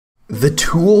The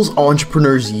tools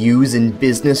entrepreneurs use in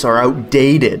business are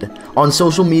outdated. On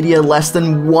social media, less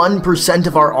than 1%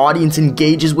 of our audience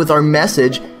engages with our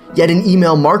message, yet in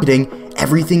email marketing,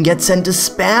 everything gets sent to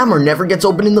spam or never gets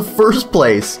opened in the first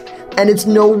place. And it's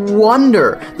no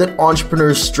wonder that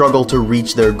entrepreneurs struggle to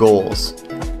reach their goals.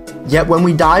 Yet when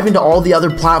we dive into all the other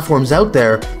platforms out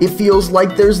there, it feels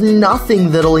like there's nothing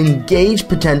that'll engage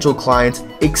potential clients,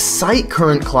 excite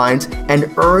current clients,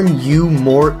 and earn you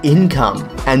more income.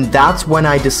 And that's when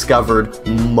I discovered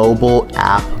mobile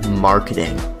app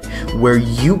marketing, where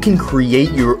you can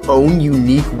create your own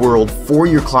unique world for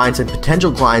your clients and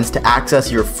potential clients to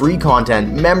access your free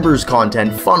content, members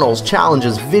content, funnels,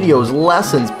 challenges, videos,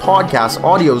 lessons, podcasts,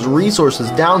 audios, resources,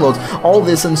 downloads, all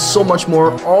this and so much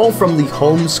more, all from the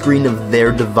home screen of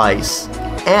their device.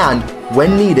 And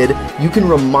when needed, you can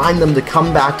remind them to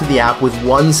come back to the app with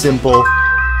one simple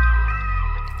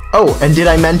Oh, and did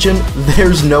I mention,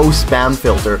 there's no spam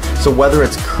filter, so whether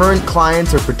it's current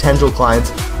clients or potential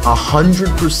clients,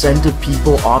 100% of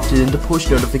people opted into push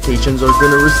notifications are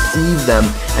going to receive them,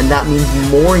 and that means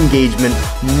more engagement,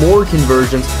 more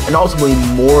conversions, and ultimately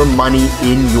more money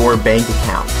in your bank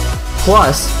account.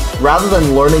 Plus, rather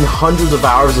than learning hundreds of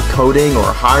hours of coding or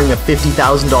hiring a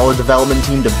 $50,000 development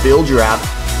team to build your app,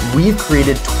 we've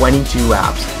created 22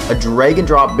 apps, a drag and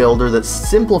drop builder that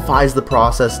simplifies the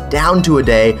process down to a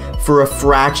day for a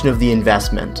fraction of the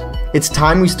investment. It's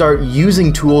time we start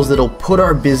using tools that'll put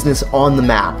our business on the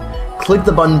map. Click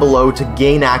the button below to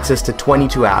gain access to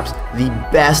 22 apps, the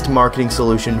best marketing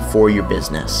solution for your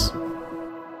business.